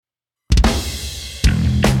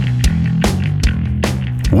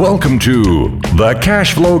Welcome to the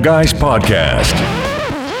Cash Flow Guys podcast.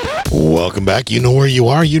 Welcome back. You know where you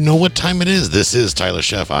are. You know what time it is. This is Tyler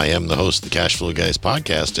Sheff. I am the host of the Cash Flow Guys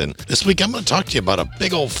podcast. And this week I'm going to talk to you about a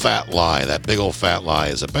big old fat lie. That big old fat lie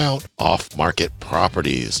is about off-market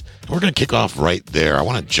properties. We're going to kick off right there. I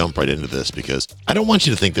want to jump right into this because I don't want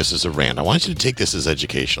you to think this is a rant. I want you to take this as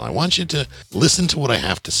educational. I want you to listen to what I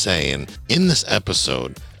have to say. And in this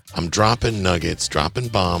episode, I'm dropping nuggets, dropping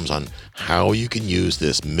bombs on how you can use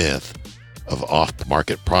this myth of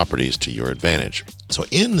off-market properties to your advantage. So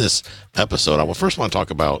in this episode, I will first want to talk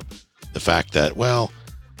about the fact that, well,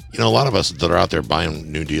 you know, a lot of us that are out there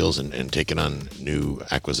buying new deals and taking on new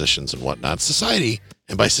acquisitions and whatnot, society,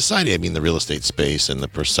 and by society, I mean the real estate space and the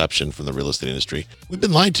perception from the real estate industry, we've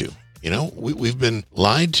been lied to. You know, we've been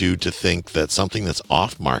lied to think that something that's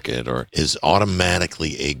off market or is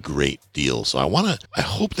automatically a great deal. So I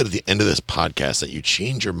hope that at the end of this podcast that you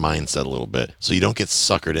change your mindset a little bit so you don't get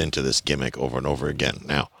suckered into this gimmick over and over again.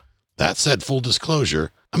 Now, that said, full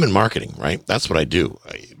disclosure, I'm in marketing, right? That's what I do.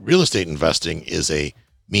 Real estate investing is a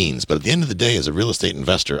means, but at the end of the day, as a real estate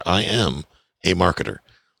investor, I am a marketer.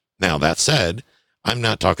 Now, that said, I'm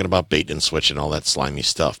not talking about bait and switch and all that slimy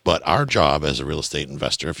stuff, but our job as a real estate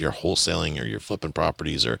investor, if you're wholesaling or you're flipping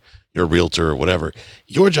properties or you're a realtor or whatever,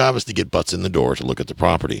 your job is to get butts in the door to look at the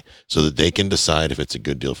property so that they can decide if it's a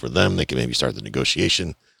good deal for them. They can maybe start the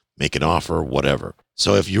negotiation, make an offer, whatever.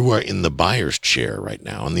 So if you are in the buyer's chair right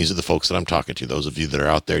now, and these are the folks that I'm talking to, those of you that are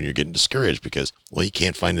out there and you're getting discouraged because, well, you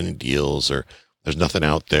can't find any deals or there's nothing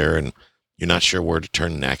out there and you're not sure where to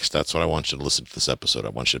turn next. That's what I want you to listen to this episode. I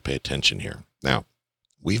want you to pay attention here. Now,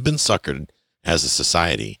 we've been suckered as a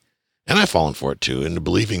society, and I've fallen for it too, into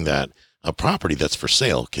believing that a property that's for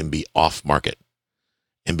sale can be off market.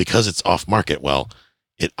 And because it's off market, well,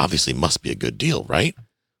 it obviously must be a good deal, right?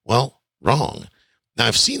 Well, wrong. Now,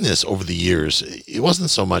 I've seen this over the years. It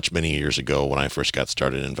wasn't so much many years ago when I first got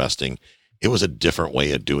started investing. It was a different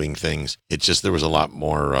way of doing things. It's just there was a lot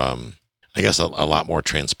more, a lot more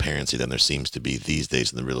transparency than there seems to be these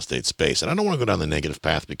days in the real estate space. And I don't want to go down the negative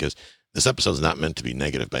path because this episode is not meant to be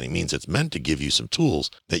negative by any means. It's meant to give you some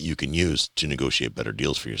tools that you can use to negotiate better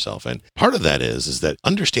deals for yourself. And part of that is that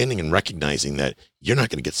understanding and recognizing that you're not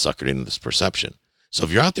going to get suckered into this perception. So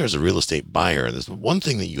if you're out there as a real estate buyer, there's one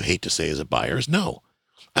thing that you hate to say as a buyer is no.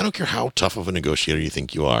 I don't care how tough of a negotiator you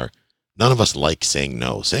think you are. None of us like saying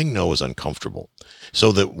no. Saying no is uncomfortable.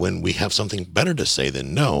 So that when we have something better to say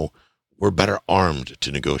than no, we're better armed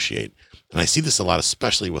to negotiate. And I see this a lot,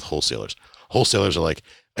 especially with wholesalers. Wholesalers are like,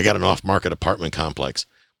 I got an off-market apartment complex.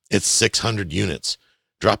 It's 600 units.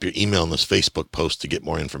 Drop your email in this Facebook post to get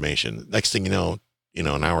more information. Next thing you know,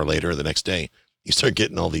 an hour later or the next day, you start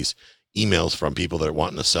getting all these emails from people that are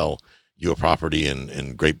wanting to sell you a property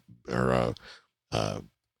in great or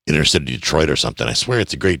inner city Detroit or something. I swear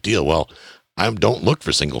it's a great deal. Well, I don't look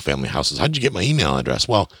for single family houses. How'd you get my email address?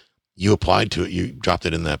 Well, you applied to it. You dropped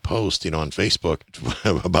it in that post, on Facebook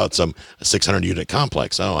about some 600 unit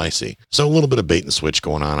complex. Oh, I see. So a little bit of bait and switch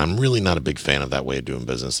going on. I'm really not a big fan of that way of doing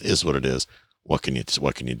business. Is what it is. What can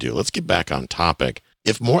you do? Let's get back on topic.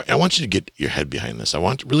 I want you to get your head behind this. I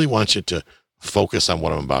really want you to focus on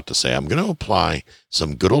what I'm about to say. I'm going to apply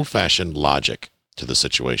some good old fashioned logic to the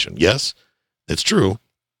situation. Yes, it's true.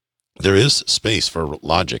 There is space for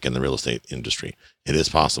logic in the real estate industry. It is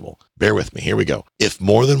possible. Bear with me. Here we go. If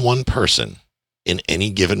more than one person in any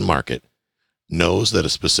given market knows that a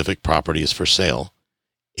specific property is for sale,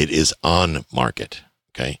 it is on market.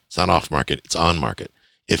 Okay. It's not off market. It's on market.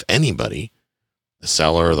 If anybody, the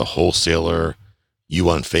seller, the wholesaler, you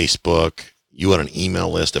on Facebook, you on an email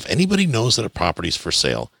list, if anybody knows that a property is for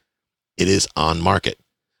sale, it is on market.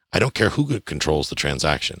 I don't care who controls the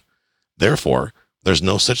transaction. Therefore, there's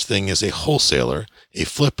no such thing as a wholesaler, a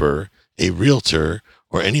flipper, a realtor,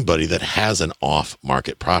 or anybody that has an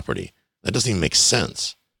off-market property. That doesn't even make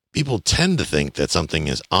sense. People tend to think that something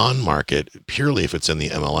is on market purely if it's in the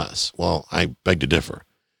MLS. Well, I beg to differ.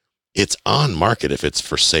 It's on market if it's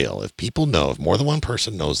for sale. If more than one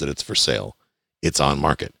person knows that it's for sale, it's on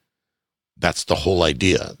market. That's the whole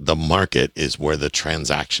idea. The market is where the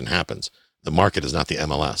transaction happens. The market is not the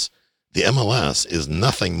MLS. The MLS is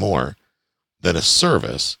nothing more than a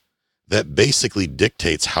service that basically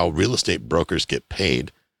dictates how real estate brokers get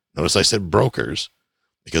paid. Notice I said brokers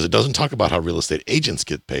because it doesn't talk about how real estate agents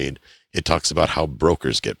get paid. It talks about how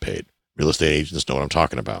brokers get paid. Real estate agents know what I'm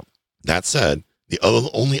talking about. That said, the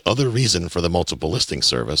only other reason for the multiple listing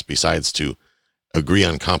service, besides to agree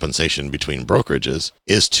on compensation between brokerages,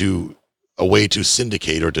 is a way to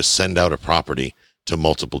syndicate or to send out a property to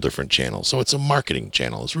multiple different channels. So it's a marketing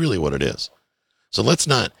channel. It's really what it is. So let's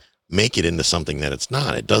not make it into something that it's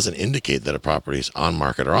not. It doesn't indicate that a property is on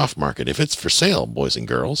market or off market. If it's for sale, boys and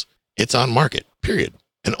girls, it's on market, period.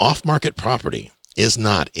 An off market property is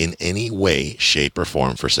not in any way, shape, or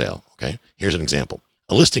form for sale. Okay. Here's an example.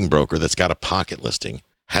 A listing broker that's got a pocket listing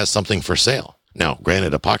has something for sale. Now,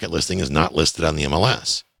 granted, a pocket listing is not listed on the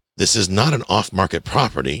MLS. This is not an off-market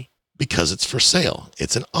property because it's for sale.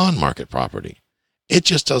 It's an on-market property. It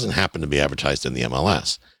just doesn't happen to be advertised in the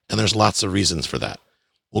MLS. And there's lots of reasons for that.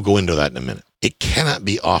 We'll go into that in a minute. It cannot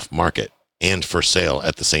be off-market and for sale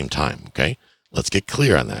at the same time. Okay. Let's get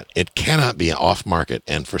clear on that. It cannot be off-market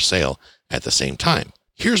and for sale at the same time.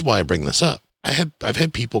 Here's why I bring this up. I've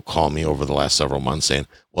had people call me over the last several months saying,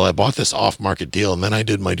 well, I bought this off-market deal and then I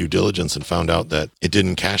did my due diligence and found out that it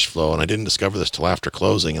didn't cash flow and I didn't discover this till after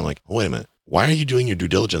closing. I'm like, wait a minute, why are you doing your due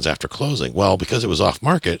diligence after closing? Well, because it was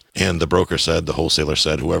off-market and the broker said, the wholesaler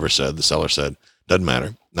said, whoever said, the seller said, doesn't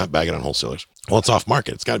matter, not bagging on wholesalers. Well, it's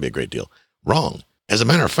off-market. It's got to be a great deal. Wrong. As a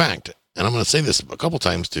matter of fact, and I'm going to say this a couple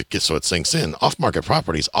times to get so it sinks in, off-market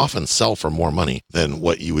properties often sell for more money than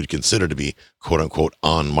what you would consider to be quote-unquote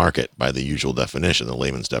on market by the usual definition, the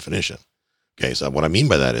layman's definition. Okay, so what I mean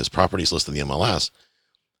by that is properties listed in the MLS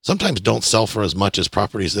sometimes don't sell for as much as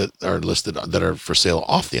properties that are listed that are for sale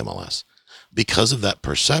off the MLS because of that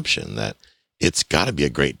perception that it's got to be a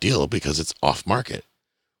great deal because it's off-market.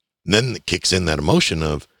 And then it kicks in that emotion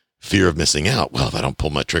of fear of missing out. Well, if I don't pull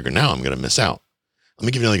my trigger now, I'm going to miss out. Let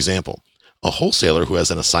me give you another example. A wholesaler who has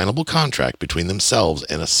an assignable contract between themselves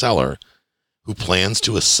and a seller who plans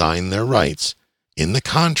to assign their rights in the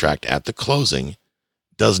contract at the closing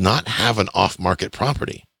does not have an off-market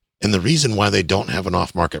property. And the reason why they don't have an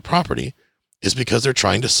off-market property is because they're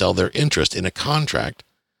trying to sell their interest in a contract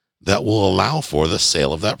that will allow for the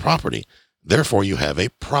sale of that property. Therefore, you have a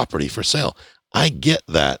property for sale. I get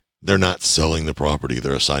that they're not selling the property,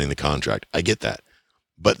 they're assigning the contract. I get that.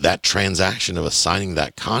 But that transaction of assigning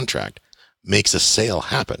that contract makes a sale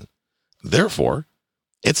happen. Therefore,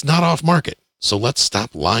 it's not off market. So let's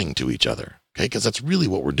stop lying to each other. Okay. Because that's really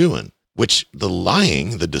what we're doing, which the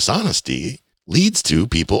lying, the dishonesty leads to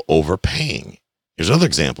people overpaying. Here's another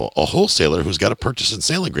example. A wholesaler who's got a purchase and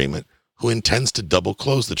sale agreement who intends to double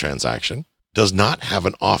close the transaction does not have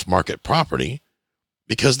an off market property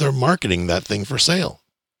because they're marketing that thing for sale.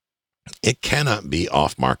 It cannot be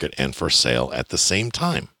off market and for sale at the same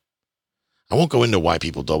time. I won't go into why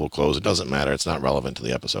people double close. It doesn't matter. It's not relevant to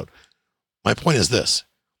the episode. My point is this.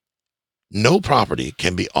 No property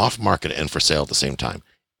can be off market and for sale at the same time.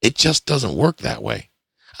 It just doesn't work that way.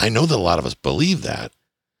 I know that a lot of us believe that,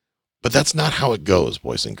 but that's not how it goes,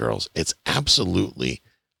 boys and girls. It's absolutely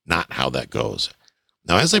not how that goes.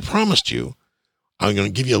 Now, as I promised you, I'm going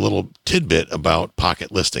to give you a little tidbit about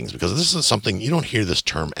pocket listings because this is something you don't hear this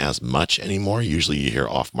term as much anymore. Usually you hear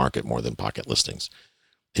off market more than pocket listings.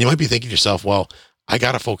 And you might be thinking to yourself, well, I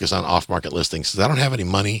got to focus on off market listings because I don't have any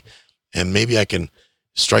money and maybe I can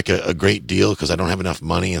strike a great deal because I don't have enough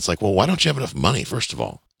money. It's like, well, why don't you have enough money? First of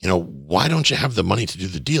all, why don't you have the money to do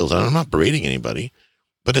the deals? And I'm not berating anybody,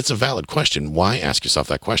 but it's a valid question. Why ask yourself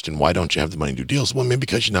that question? Why don't you have the money to do deals? Well, maybe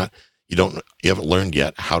because you haven't learned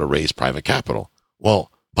yet how to raise private capital.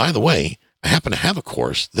 Well, by the way, I happen to have a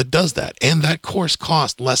course that does that. And that course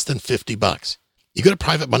costs less than $50. You go to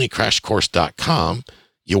privatemoneycrashcourse.com,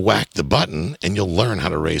 you whack the button and you'll learn how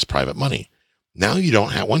to raise private money. Now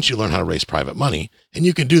once you learn how to raise private money, and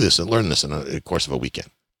you can do this and learn this in a course of a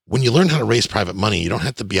weekend. When you learn how to raise private money, you don't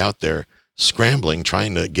have to be out there scrambling,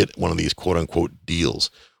 trying to get one of these quote unquote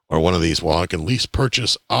deals or one of these, well, I can lease,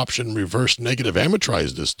 purchase, option, reverse, negative,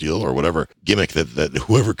 amortize this deal or whatever gimmick that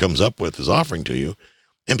whoever comes up with is offering to you.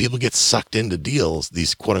 And people get sucked into deals,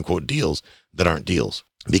 these quote unquote deals that aren't deals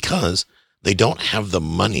because they don't have the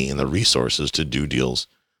money and the resources to do deals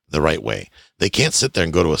the right way. They can't sit there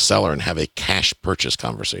and go to a seller and have a cash purchase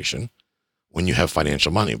conversation when you have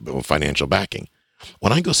financial money, financial backing.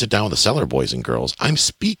 When I go sit down with a seller, boys and girls, I'm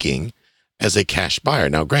speaking as a cash buyer.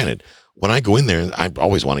 Now, granted, when I go in there, I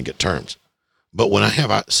always want to get terms. But when I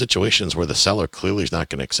have situations where the seller clearly is not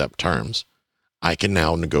going to accept terms, I can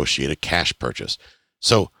now negotiate a cash purchase.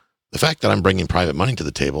 So the fact that I'm bringing private money to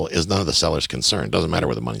the table is none of the seller's concern. It doesn't matter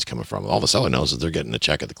where the money's coming from. All the seller knows is they're getting a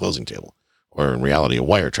check at the closing table, or in reality, a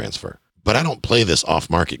wire transfer. But I don't play this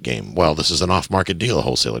off-market game. Well, this is an off-market deal, a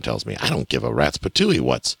wholesaler tells me. I don't give a rat's patootie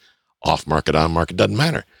what's off-market, on-market, doesn't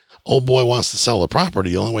matter. Old boy wants to sell the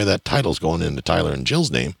property. The only way that title's going into Tyler and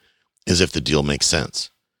Jill's name is if the deal makes sense.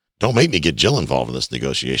 Don't make me get Jill involved in this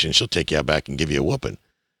negotiation. She'll take you out back and give you a whooping.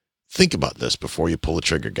 Think about this before you pull the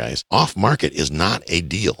trigger, guys. Off-market is not a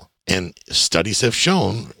deal. And studies have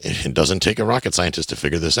shown, it doesn't take a rocket scientist to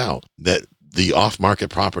figure this out, that the off-market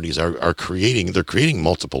properties they're creating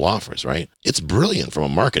multiple offers, right? It's brilliant from a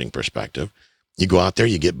marketing perspective. You go out there,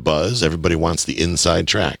 you get buzz. Everybody wants the inside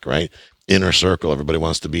track, right? Inner circle. Everybody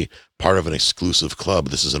wants to be part of an exclusive club.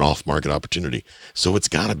 This is an off-market opportunity. So it's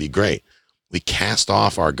got to be great. We cast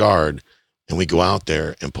off our guard and we go out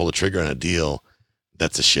there and pull the trigger on a deal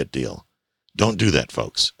that's a shit deal. Don't do that,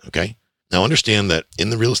 folks, okay? Now, understand that in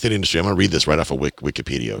the real estate industry, I'm going to read this right off of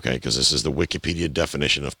Wikipedia, okay? Because this is the Wikipedia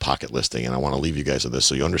definition of pocket listing, and I want to leave you guys with this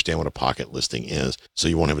so you understand what a pocket listing is, so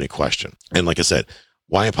you won't have any question. And like I said,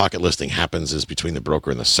 why a pocket listing happens is between the broker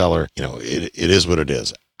and the seller. You know, it is what it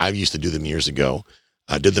is. I used to do them years ago.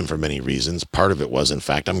 I did them for many reasons. Part of it was, in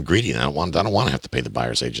fact, I'm greedy, and I don't want to have to pay the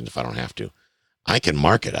buyer's agent if I don't have to. I can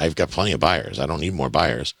market. I've got plenty of buyers. I don't need more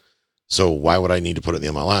buyers. So why would I need to put it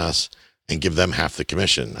in the MLS and give them half the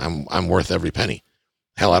commission? I'm worth every penny.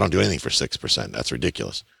 Hell, I don't do anything for 6%. That's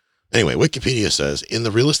ridiculous. Anyway, Wikipedia says, in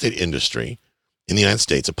the real estate industry in the United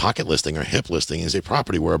States, a pocket listing or HIP listing is a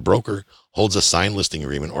property where a broker holds a signed listing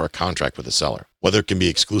agreement or a contract with the seller. Whether it can be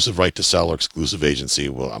exclusive right to sell or exclusive agency,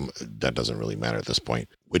 well, that doesn't really matter at this point.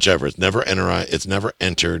 Whichever, it's never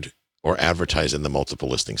entered or advertised in the multiple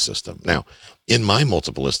listing system. Now, in my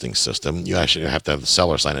multiple listing system, you actually have to have the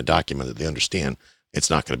seller sign a document that they understand it's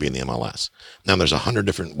not going to be in the MLS. Now, there's 100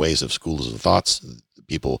 different ways of schools of thoughts.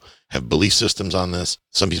 People have belief systems on this.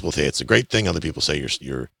 Some people say it's a great thing. Other people say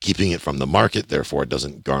you're keeping it from the market, therefore it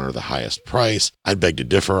doesn't garner the highest price. I'd beg to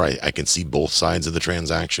differ. I can see both sides of the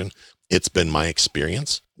transaction. It's been my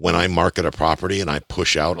experience. When I market a property and I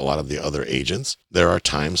push out a lot of the other agents, there are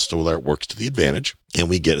times where it works to the advantage and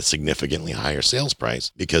we get a significantly higher sales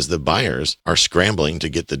price because the buyers are scrambling to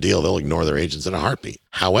get the deal. They'll ignore their agents in a heartbeat.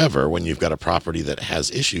 However, when you've got a property that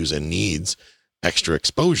has issues and needs extra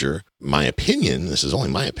exposure, my opinion, this is only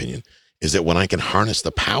my opinion, is that when I can harness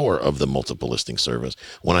the power of the multiple listing service,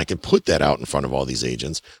 when I can put that out in front of all these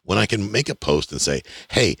agents, when I can make a post and say,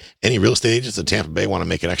 hey, any real estate agents in Tampa Bay want to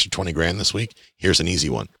make an extra 20 grand this week? Here's an easy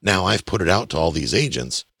one. Now I've put it out to all these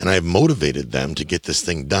agents and I've motivated them to get this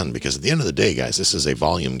thing done because at the end of the day, guys, this is a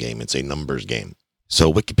volume game. It's a numbers game.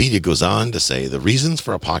 So Wikipedia goes on to say the reasons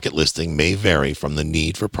for a pocket listing may vary from the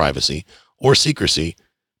need for privacy or secrecy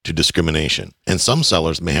to discrimination. And some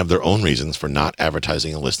sellers may have their own reasons for not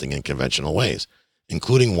advertising a listing in conventional ways,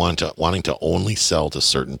 including wanting to only sell to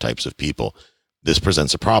certain types of people. This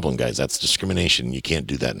presents a problem, guys. That's discrimination. You can't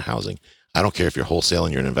do that in housing. I don't care if you're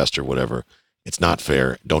wholesaling, you're an investor, whatever. It's not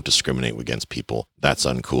fair. Don't discriminate against people. That's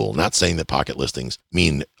uncool. Not saying that pocket listings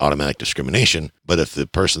mean automatic discrimination, but if the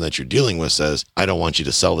person that you're dealing with says, I don't want you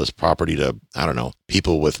to sell this property to, I don't know,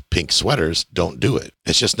 people with pink sweaters, don't do it.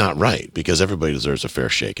 It's just not right because everybody deserves a fair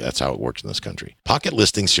shake. That's how it works in this country. Pocket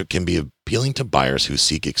listings can be appealing to buyers who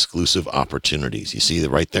seek exclusive opportunities. You see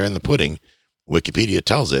that right there in the pudding, Wikipedia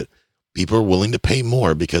tells it, people are willing to pay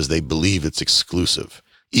more because they believe it's exclusive,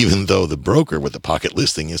 even though the broker with the pocket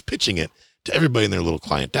listing is pitching it to everybody in their little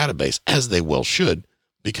client database, as they well should,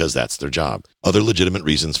 because that's their job. Other legitimate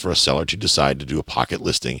reasons for a seller to decide to do a pocket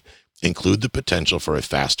listing include the potential for a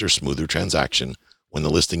faster, smoother transaction when the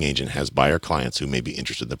listing agent has buyer clients who may be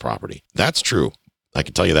interested in the property. That's true. I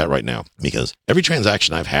can tell you that right now, because every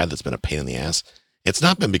transaction I've had that's been a pain in the ass, it's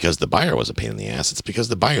not been because the buyer was a pain in the ass. It's because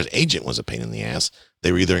the buyer's agent was a pain in the ass.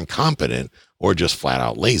 They were either incompetent or just flat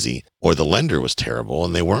out lazy, or the lender was terrible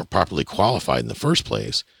and they weren't properly qualified in the first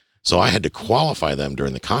place. So I had to qualify them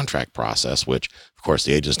during the contract process, which of course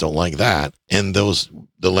the agents don't like that. And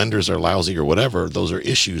the lenders are lousy or whatever. Those are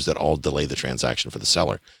issues that all delay the transaction for the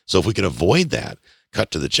seller. So if we can avoid that,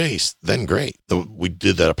 cut to the chase, then great. We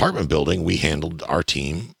did that apartment building. Our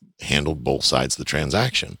team handled both sides of the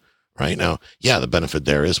transaction. Right now, yeah, the benefit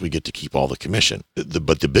there is we get to keep all the commission.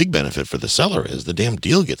 But the big benefit for the seller is the damn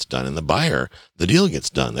deal gets done, and the buyer, the deal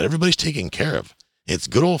gets done, that everybody's taken care of. It's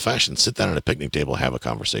good old fashioned sit down at a picnic table, have a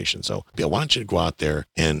conversation. So yeah, why don't you go out there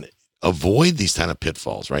and avoid these kind of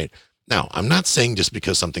pitfalls, right? Now, I'm not saying just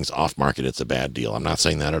because something's off market, it's a bad deal. I'm not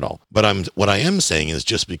saying that at all. But what I am saying is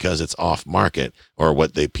just because it's off market, or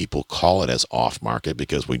what people call it as off market,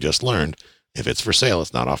 because we just learned if it's for sale,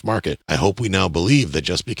 it's not off market. I hope we now believe that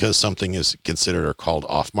just because something is considered or called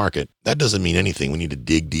off market, that doesn't mean anything. We need to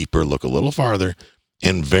dig deeper, look a little farther,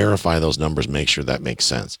 and verify those numbers, make sure that makes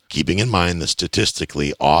sense. Keeping in mind the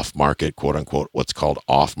statistically off-market, quote-unquote, what's called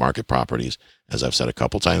off-market properties, as I've said a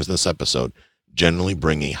couple times in this episode, generally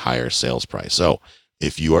bring a higher sales price. So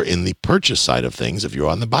if you are in the purchase side of things, if you're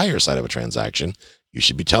on the buyer side of a transaction, You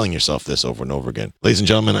should be telling yourself this over and over again. Ladies and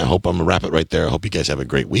gentlemen, I hope I'm going to wrap it right there. I hope you guys have a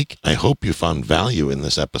great week. I hope you found value in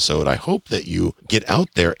this episode. I hope that you get out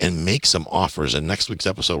there and make some offers. In next week's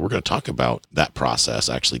episode, we're going to talk about that process,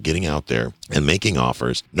 actually getting out there and making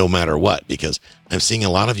offers no matter what, because I'm seeing a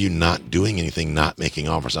lot of you not doing anything, not making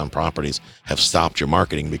offers on properties, have stopped your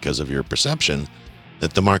marketing because of your perception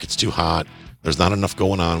that the market's too hot, there's not enough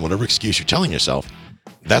going on, whatever excuse you're telling yourself.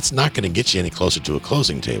 That's not going to get you any closer to a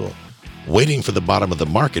closing table. Waiting for the bottom of the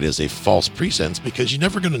market is a false pretense because you're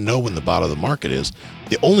never going to know when the bottom of the market is.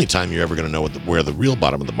 The only time you're ever going to know where the real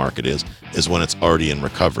bottom of the market is when it's already in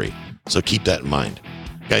recovery. So keep that in mind.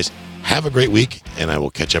 Guys, have a great week, and I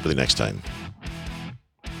will catch up with you next time.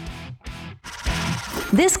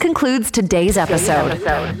 This concludes today's episode.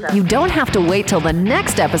 You don't have to wait till the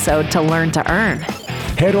next episode to learn to earn.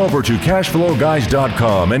 Head over to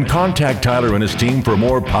cashflowguys.com and contact Tyler and his team for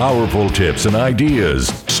more powerful tips and ideas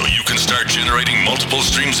so you can start generating multiple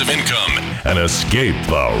streams of income and escape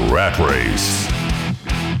the rat race.